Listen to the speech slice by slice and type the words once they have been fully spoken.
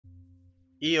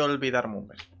y olvidarme un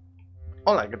mes.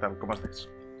 Hola, ¿qué tal? ¿Cómo estáis?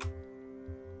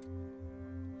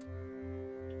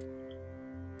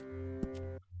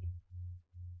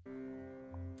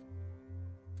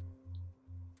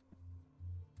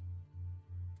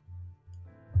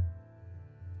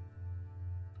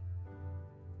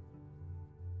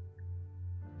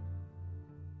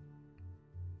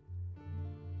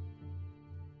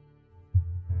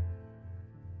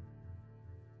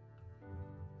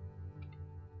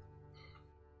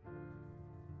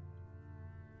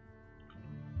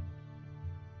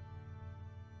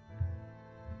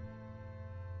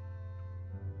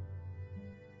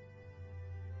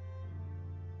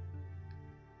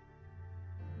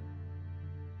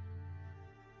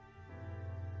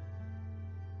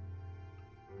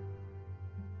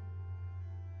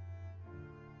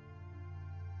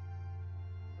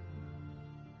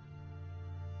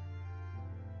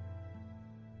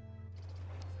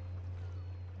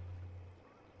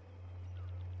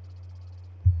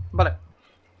 Vale.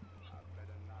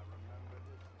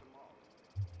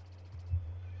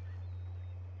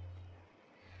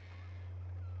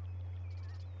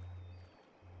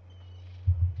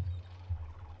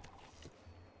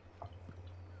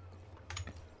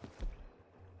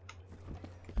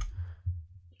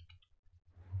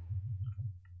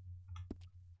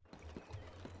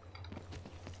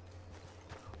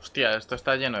 Hostia, esto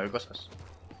está lleno de cosas.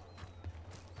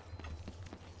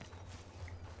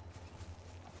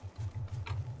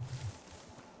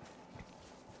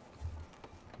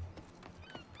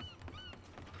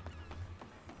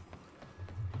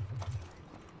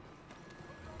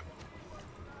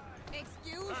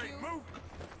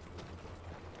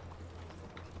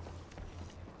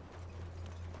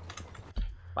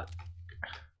 Vale.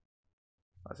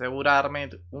 Asegurarme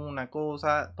una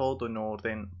cosa, todo en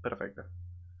orden. Perfecto.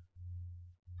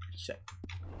 Sí.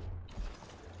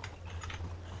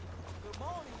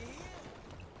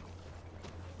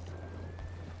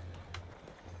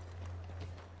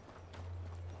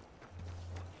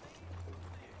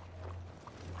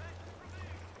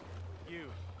 You,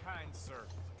 kind sir,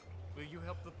 will you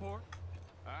help the poor?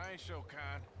 I ain't so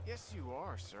kind. Yes, you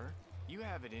are, sir. You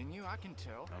have it in you, I can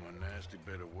tell. I'm a nasty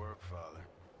bit of work, Father.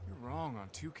 You're wrong on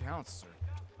 2 counts, sir.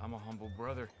 I'm a humble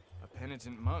brother, a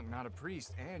penitent monk, not a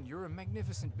priest, and you're a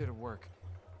magnificent bit of work.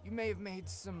 You may have made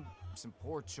some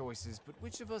poor choices, but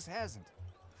which of us hasn't?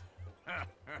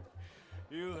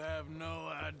 You have no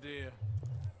idea.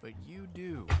 But you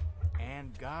do,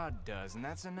 and God does, and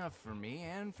that's enough for me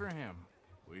and for him.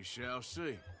 We shall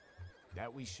see.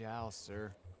 That we shall,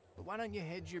 sir. But why don't you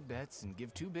hedge your bets and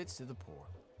give 2 bits to the poor?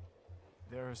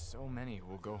 There are so many who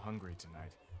will go hungry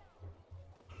tonight.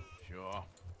 Sure.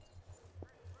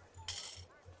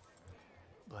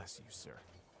 Bless you, sir.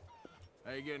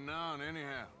 How you getting on,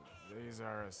 anyhow? These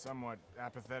are a somewhat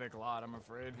apathetic lot, I'm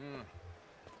afraid.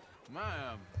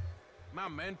 My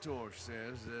mentor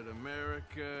says that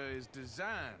America is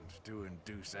designed to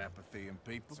induce apathy in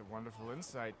people. It's a wonderful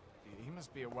insight. He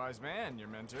must be a wise man, your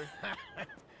mentor.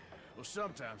 Well,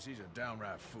 sometimes he's a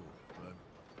downright fool, but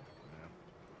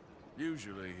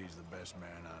usually he's the best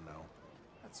man I know.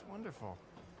 That's wonderful.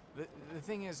 The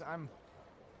thing is,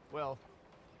 well,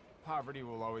 poverty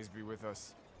will always be with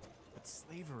us. But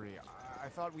slavery, I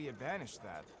thought we had banished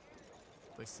that.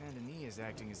 Like Saint Denis is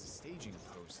acting as a staging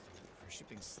post for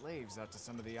shipping slaves out to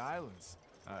some of the islands.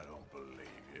 I don't believe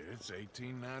you. It's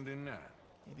 1899.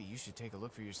 Maybe you should take a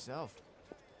look for yourself.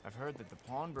 I've heard that the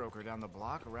pawnbroker down the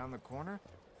block around the corner,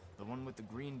 the one with the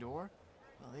green door,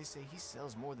 well, they say he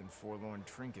sells more than forlorn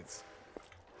trinkets.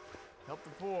 Help the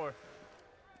poor.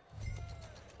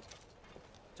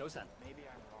 Maybe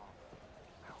I'm wrong.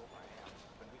 I hope I am,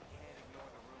 but we can't ignore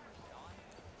the rumors, Don.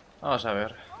 Vamos a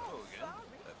ver. Hello again.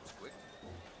 That was quick.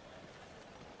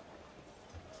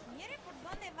 Mire por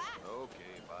dónde va.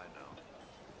 Okay, bye now.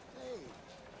 Hey,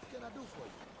 what can I do for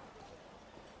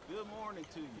you? Good morning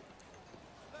to you.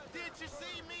 Did you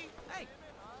see me? Hey,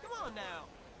 come on now.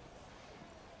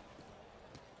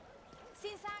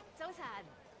 先生，早晨。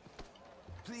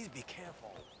 Please be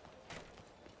careful.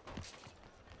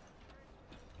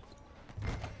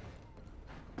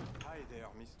 Hi there,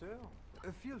 mister.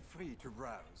 Feel free to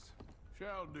browse.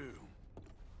 Shall do.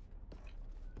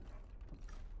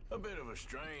 A bit of a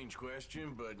strange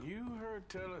question, but you heard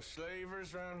tell of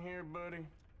slavers around here, buddy?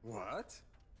 What?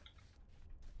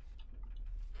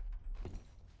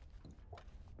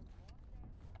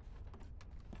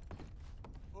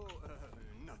 Oh,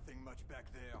 nothing much back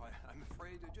there. I'm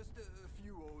afraid just a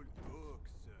few old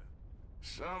books.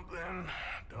 Something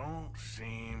don't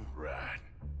seem right.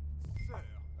 Sir,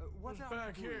 what What's are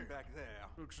back you doing here? back there?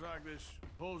 Looks like this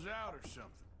pulls out or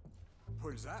something.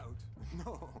 pulls out?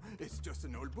 No, it's just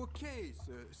an old bookcase.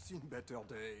 Seen better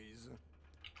days.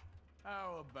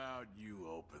 How about you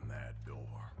open that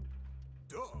door?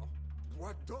 Door?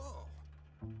 What door?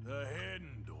 The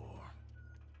hidden door.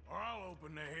 Or I'll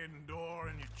open the hidden door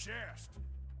in your chest.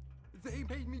 They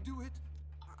made me do it.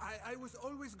 I was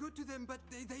always good to them, but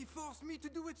they forced me to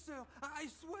do it, sir. I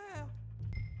swear.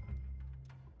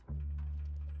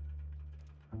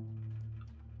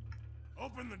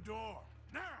 Open the door,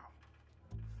 now!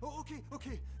 Oh,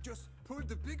 okay. Just pull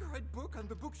the big red book on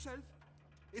the bookshelf.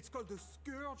 It's called The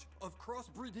Scourge of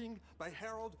Crossbreeding by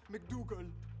Harold McDougall.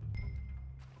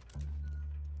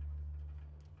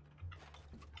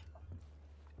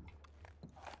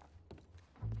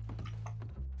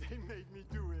 They made me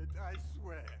do it, I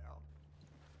swear.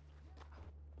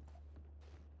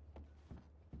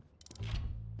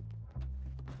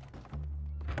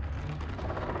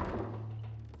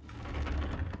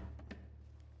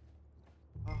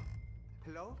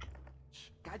 Hello? Shh,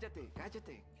 cállate.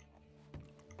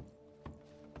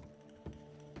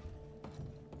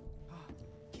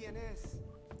 ¿Quién es?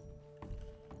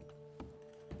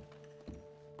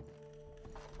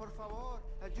 Por favor,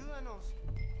 ayúdanos.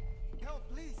 Help,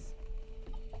 please.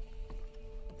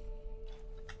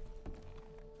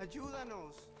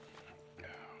 Ayúdanos.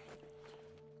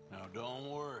 Now don't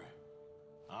worry.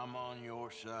 I'm on your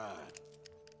side.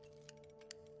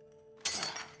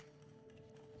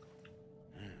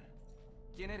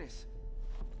 ¿Quién eres?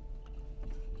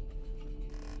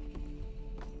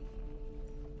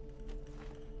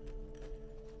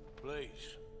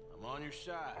 Please, I'm on your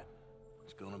side.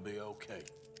 It's gonna be okay.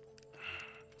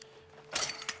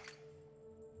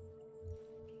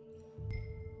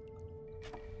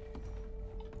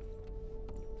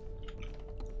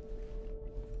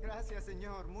 Gracias,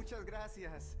 señor. Muchas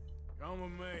gracias. Come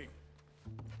with me.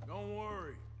 Don't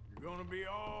worry. You're gonna be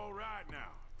all right now.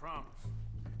 I promise.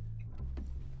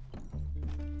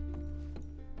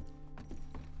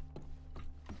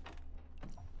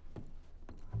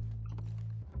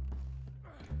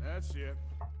 That's it.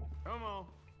 Come on.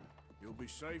 You'll be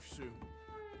safe soon.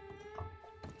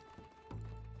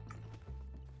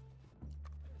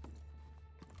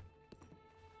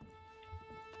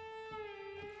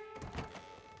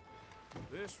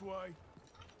 This way.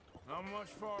 Not much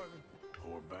farther.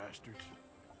 Poor bastards.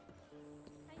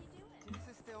 ¿Quién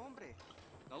es este hombre?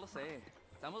 No lo sé.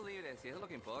 Estamos libres y eso es lo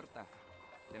que importa.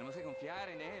 Tenemos que confiar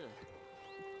en él.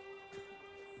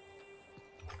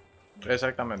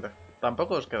 Exactamente.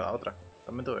 Tampoco os queda otra.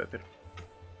 También te voy a decir.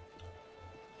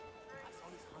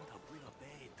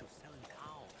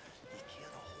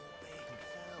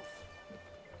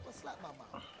 What's that, mama?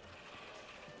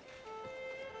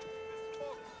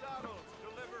 Saddles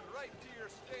delivered right to your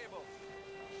stable.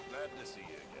 Glad to see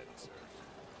you again, sir.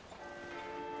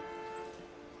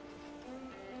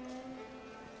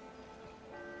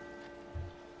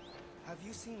 Have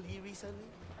you seen Lee recently?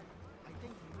 I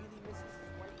think he really misses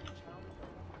his wife and child.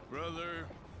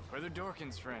 Brother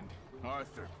Dorkin's friend.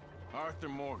 Arthur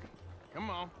Morgan. Come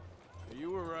on.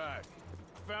 You were right.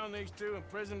 I found these two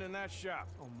imprisoned in that shop.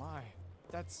 Oh my.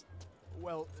 That's...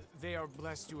 Well, they are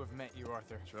blessed to have met you,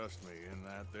 Arthur. Trust me, in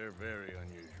that they're very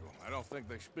unusual. I don't think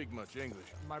they speak much English.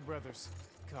 My brothers,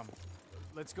 come.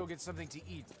 Let's go get something to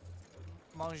eat.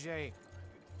 Manger.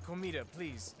 Comida,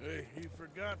 please. Hey, you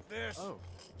forgot this? Oh.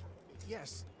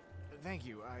 Yes. Thank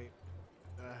you.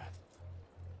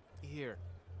 Here.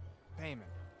 Payment.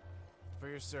 For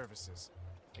your services.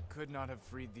 I could not have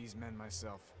freed these men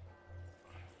myself.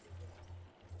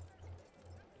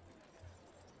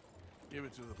 Give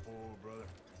it to the poor brother.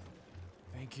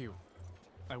 Thank you.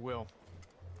 I will.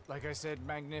 Like I said,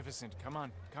 magnificent. Come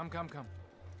on. Come.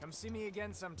 Come see me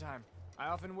again sometime. I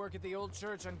often work at the old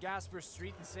church on Gasper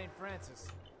Street in St. Francis.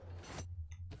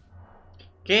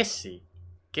 Que sí.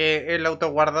 Que el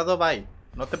autoguardado va ahí.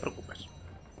 No te preocupes.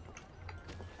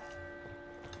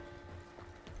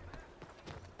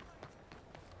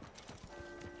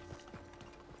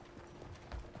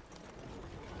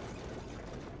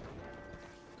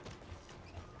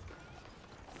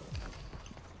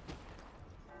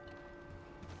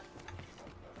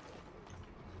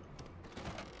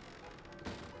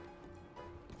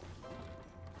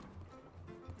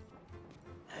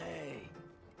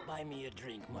 Buy me a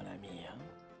drink, mon ami, huh?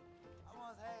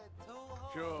 Almost had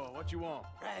two Sure, what you want?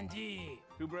 Brandy.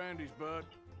 2 brandies, bud.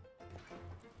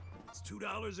 It's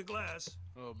 $2 a glass.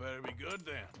 Oh, better be good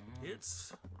then.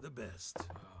 It's the best.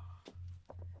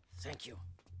 Thank you.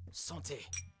 Santé.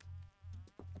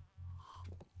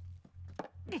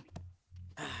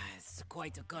 It's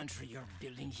quite a country you're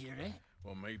building here, eh?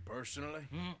 Well, me personally?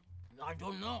 I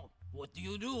don't know. What do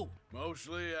you do?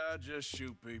 Mostly, I just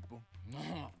shoot people.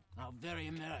 How very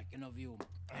American of you.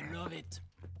 I love it.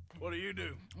 What do you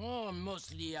do? Oh,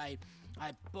 mostly I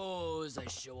pose, I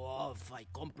show off, I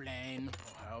complain.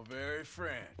 Oh, how very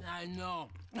French. I know.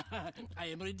 I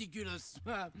am ridiculous.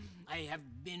 I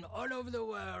have been all over the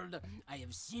world. I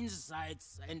have seen the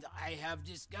sights, and I have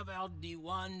discovered the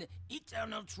one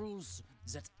eternal truth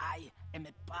that I am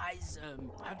a pies,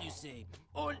 how do you say,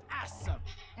 all ass.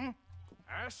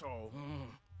 Asshole?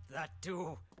 That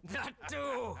too. That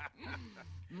too.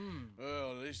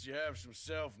 Well, at least you have some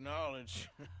self-knowledge.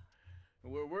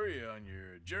 Where were you on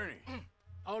your journey?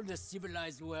 All the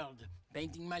civilized world.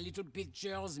 Painting my little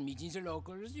pictures, meeting the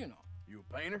locals, you know. You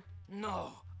a painter?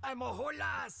 No, I'm a whole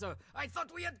ass. I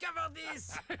thought we had covered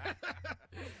this.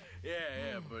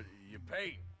 Yeah, but you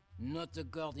paint. Not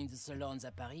according to salons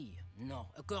at Paris. No,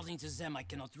 according to them, I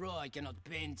cannot draw, I cannot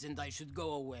paint, and I should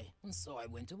go away. And so I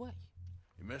went away.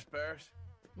 You miss Paris?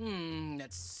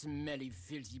 That smelly,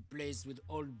 filthy place with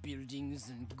old buildings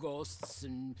and ghosts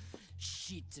and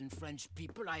shit and French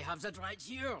people. I have that right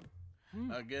here.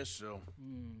 I guess so.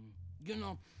 You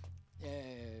know,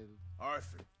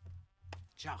 Arthur.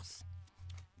 Charles.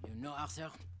 You know, Arthur?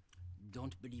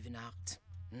 Don't believe in art.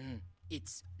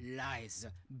 It's lies.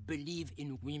 Believe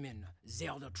in women.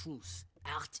 They're the truth.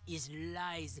 Art is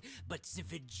lies, but the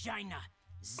vagina,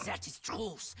 that is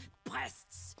truth.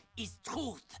 Breasts is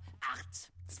truth. Art,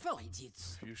 it's for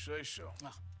idiots. If you say so.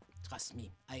 Oh, trust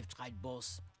me, I've tried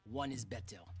both. One is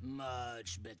better.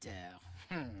 Much better.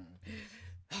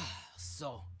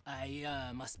 So,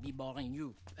 I must be boring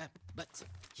you. But,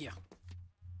 here.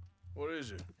 What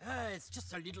is it? It's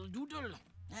just a little doodle.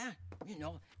 You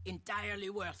know, entirely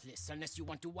worthless unless you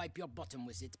want to wipe your bottom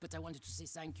with it. But I wanted to say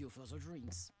thank you for the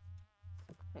drinks.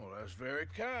 Well, that's very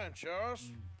kind,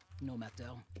 Charles. No matter.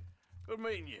 Good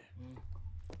meeting you.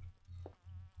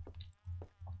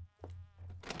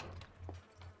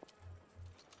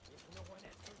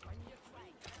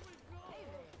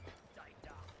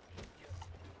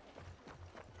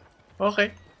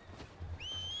 Ok.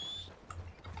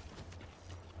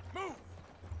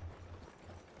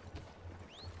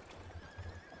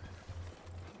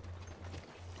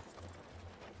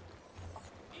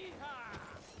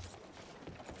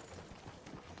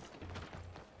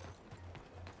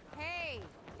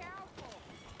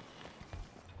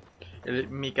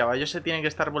 Mi caballo se tiene que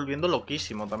estar volviendo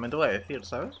loquísimo, también te voy a decir,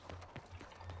 ¿sabes?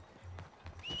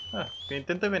 Que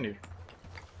intente venir.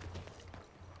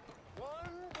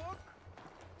 One book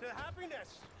to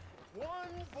happiness.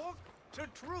 One book to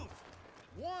truth.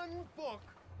 One book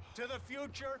to the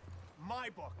future. My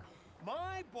book.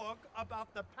 My book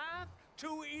about the path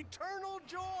to eternal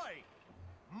joy.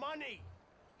 Money.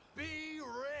 Be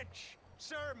rich.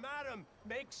 Sir, madam,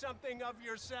 make something of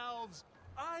yourselves.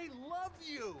 I love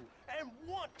you and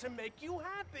want to make you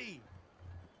happy.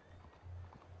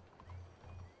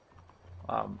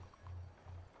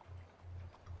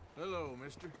 Hello,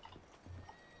 mister.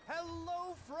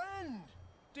 Hello, friend.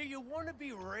 Do you want to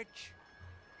be rich?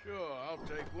 Sure, I'll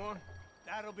take one.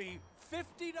 That'll be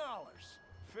 $50. $50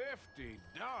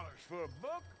 for a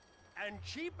book? And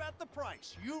cheap at the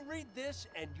price. You read this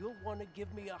and you'll want to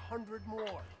give me 100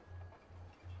 more.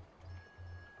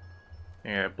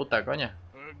 Puta coña.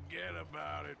 Forget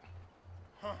about it.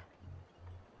 Huh.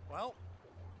 Well,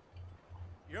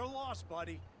 you're lost,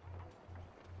 buddy.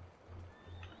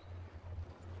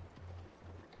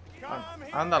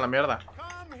 Anda la mierda.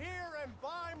 Come here and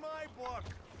buy my book.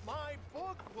 My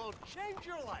book will change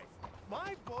your life.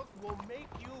 My book will make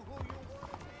you who you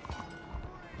want to be.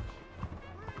 Rich.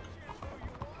 Rich is who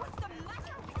you want. What's the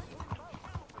matter with you?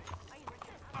 I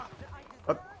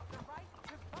deserve the right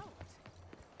to vote.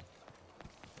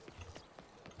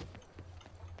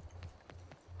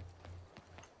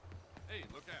 Hey,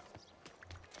 look out.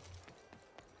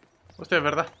 Hostia, es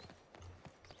verdad.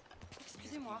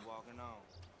 Excusez-moi.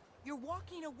 You're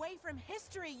walking away from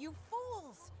history, you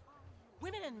fools!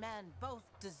 Women and men both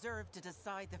deserve to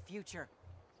decide the future.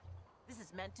 This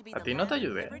is meant to be ¿A the ti no te land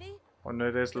of ayudé? liberty? ¿O no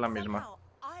eres la But misma? somehow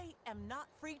I am not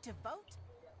free to vote?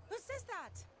 Who says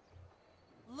that?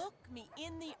 Look me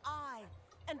in the eye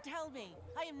and tell me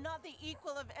I am not the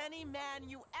equal of any man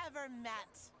you ever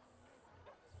met.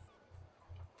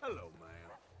 Hello,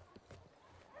 ma'am.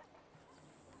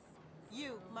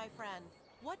 You, my friend,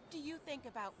 what do you think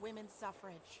about women's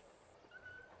suffrage?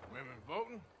 Women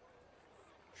voting?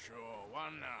 Sure, why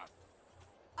not?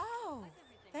 Oh,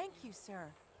 thank you,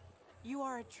 sir. You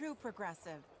are a true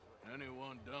progressive.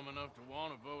 Anyone dumb enough to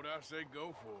want to vote, I say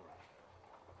go for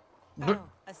it. Oh,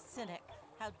 a cynic.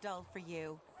 How dull for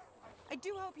you. I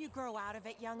do hope you grow out of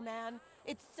it, young man.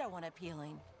 It's so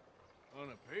unappealing.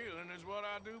 Unappealing is what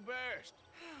I do best.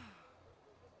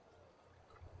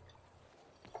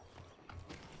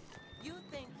 You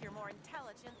think you're more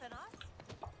intelligent than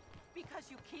us? Because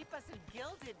you keep us in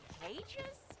gilded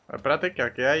cages? Espérate, que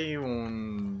aquí hay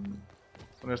un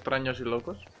extraños y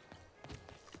locos.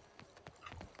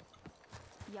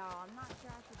 Y'all, I'm not sure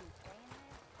I should be saying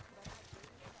this,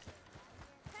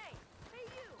 but Hey,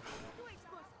 you! You ain't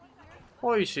supposed to be here.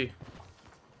 Hoy sí.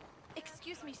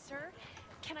 Excuse me, sir.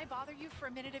 Can I bother you for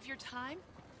a minute of your time?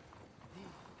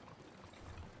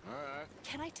 All right.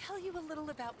 Can I tell you a little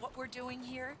about what we're doing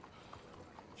here?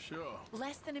 Sure.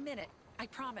 Less than a minute, I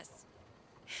promise.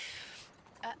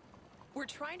 We're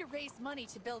trying to raise money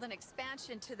to build an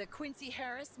expansion to the Quincy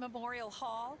Harris Memorial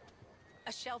Hall,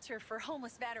 a shelter for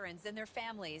homeless veterans and their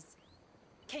families.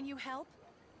 Can you help?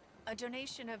 A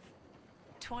donation of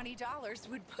 $20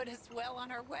 would put us well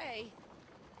on our way.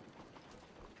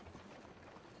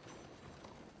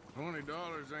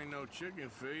 $20 ain't no chicken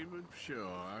feed, but sure,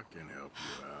 I can help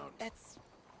you out. That's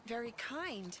very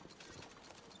kind.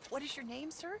 What is your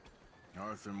name, sir?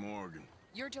 Arthur Morgan.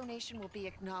 Your donation will be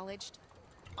acknowledged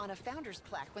on a founder's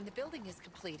plaque when the building is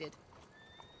completed.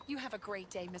 You have a great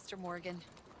day, Mr. Morgan.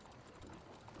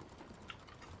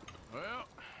 Well,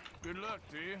 good luck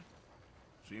to you.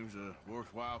 Seems a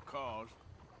worthwhile cause.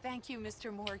 Thank you,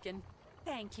 Mr. Morgan.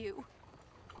 Thank you.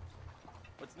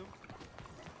 What's new?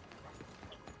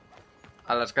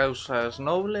 A las causas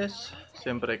nobles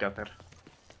siempre hay que hacer.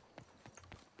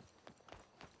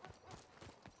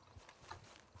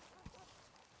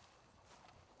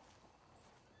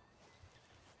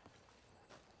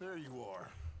 There you are.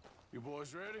 You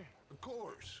boys ready? Of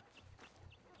course.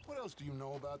 What else do you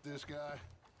know about this guy?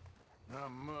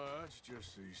 Not much,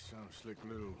 just he's some slick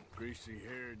little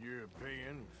greasy-haired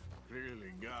European who's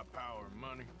clearly got power and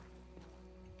money.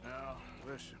 Now,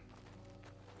 listen.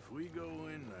 If we go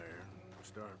in there and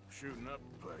start shooting up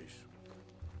the place,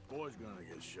 boy's gonna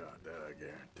get shot, that I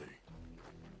guarantee.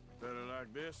 Fella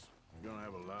like this, you're gonna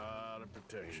have a lot of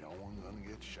protection. Ain't no one gonna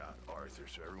get shot, Arthur,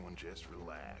 so everyone just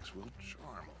relax. We'll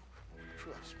charm him.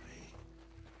 Trust me.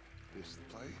 This is the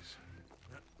place.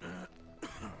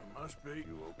 Must be.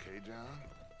 You okay, John?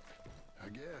 I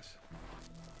guess.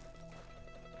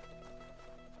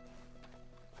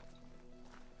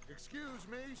 Excuse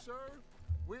me, sir.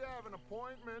 We have an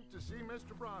appointment to see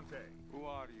Mr. Bronte. Who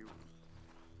are you?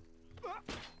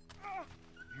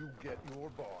 You get your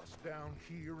boss down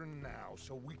here and now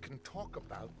so we can talk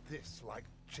about this like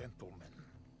gentlemen.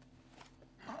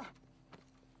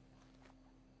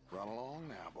 Run along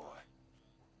now, boy.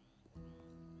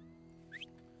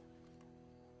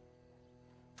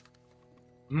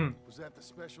 Was that the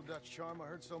special Dutch charm I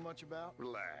heard so much about?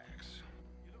 Relax.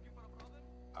 You looking for a problem?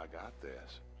 I got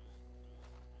this.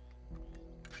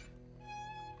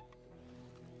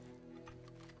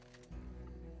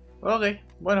 Ok,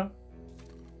 bueno.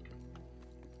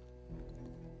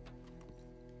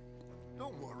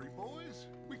 Don't worry, boys.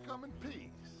 We come in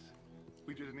peace.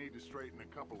 We just need to straighten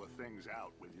a couple of things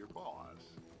out with your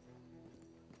boss.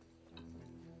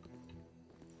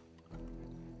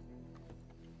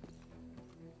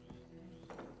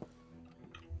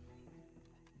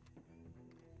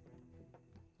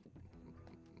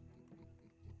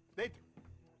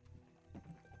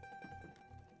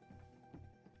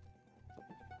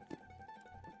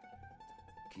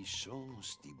 Chi sono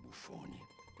sti buffoni?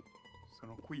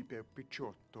 Sono qui per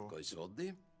Picciotto. Coi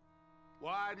soldi?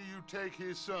 Why do you take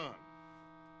his son?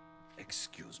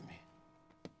 Excuse me.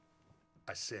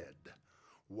 I said,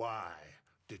 why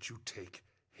did you take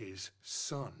his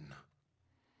son?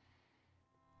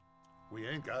 We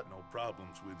ain't got no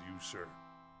problems with you, sir.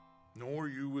 Nor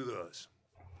you with us.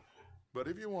 But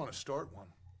if you want to start one,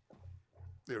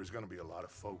 there's gonna be a lot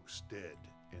of folks dead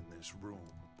in this room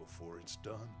before it's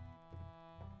done.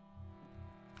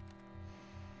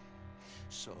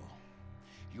 So,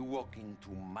 you walk into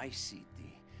my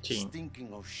city, Sí.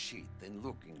 stinking of shit and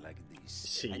looking like this.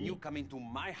 Sí. And you come into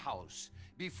my house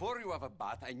before you have a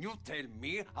bath and you tell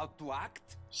me how to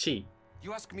act? Sí.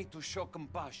 You ask me to show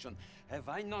compassion. Have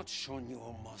I not shown you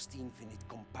almost infinite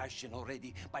compassion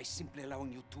already by simply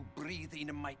allowing you to breathe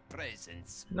in my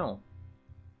presence? No.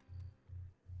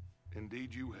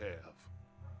 Indeed you have.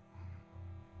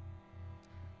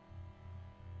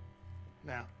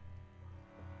 Now,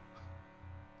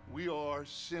 we are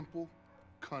simple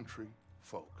country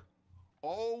folk.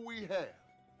 All we have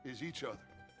is each other.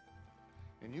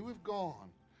 And you have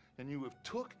gone and you have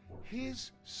took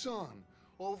his son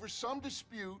over some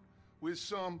dispute with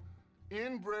some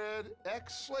inbred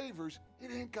ex-slavers.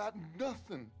 It ain't got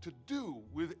nothing to do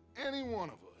with any one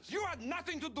of us. was. You had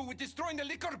nothing to do with destroying the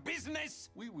liquor business!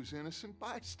 We was innocent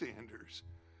bystanders.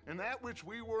 And that which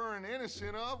we weren't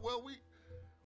innocent of, well, we